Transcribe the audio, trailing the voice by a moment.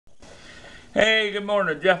Hey, good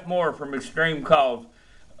morning. Jeff Moore from Extreme Calls.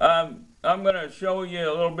 I'm going to show you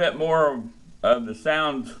a little bit more of the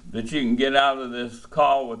sounds that you can get out of this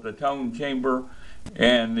call with the tone chamber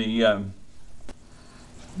and the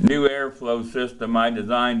new airflow system I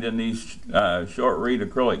designed in these short reed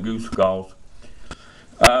acrylic goose calls.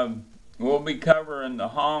 We'll be covering the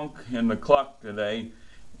honk and the cluck today,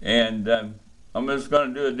 and I'm just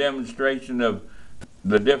going to do a demonstration of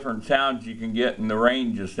the different sounds you can get and the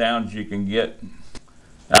range of sounds you can get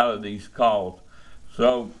out of these calls.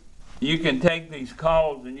 So you can take these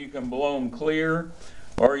calls and you can blow them clear,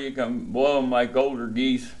 or you can blow them like older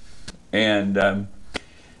geese, and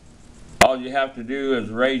all you have to do is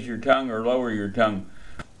raise your tongue or lower your tongue.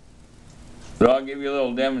 So I'll give you a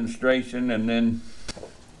little demonstration and then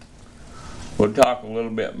we'll talk a little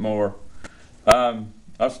bit more. I'll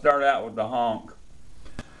start out with the honk.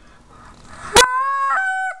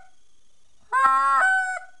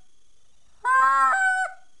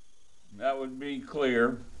 That would be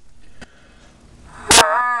clear.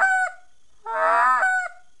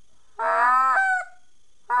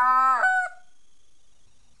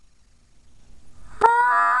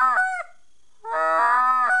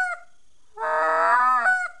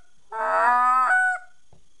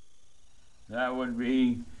 That would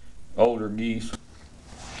be older geese.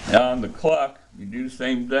 Now on the cluck, you do the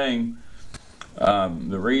same thing.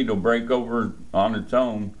 The reed will break over on its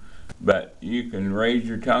own, but you can raise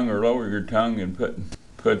your tongue or lower your tongue and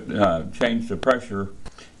change the pressure,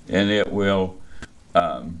 and it will.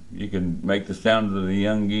 You can make the sounds of the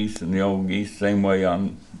young geese and the old geese same way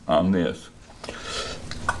on this.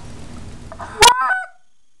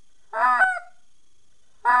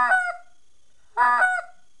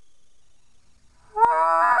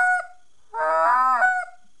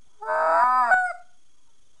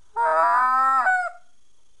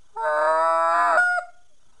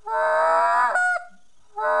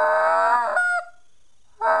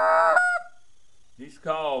 These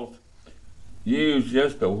calls use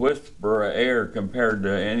just a whisper of air compared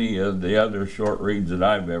to any of the other short reeds that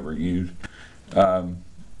I've ever used.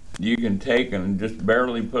 You can take and just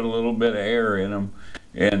barely put a little bit of air in them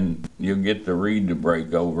and you'll get the reed to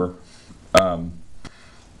break over.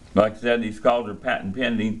 Like I said, these calls are patent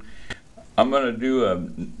pending. I'm going to do a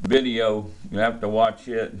video, you have to watch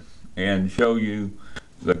it, and show you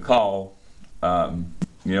the call, and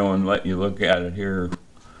let you look at it here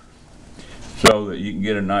so that you can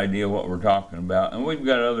get an idea what we're talking about. And we've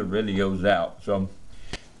got other videos out. So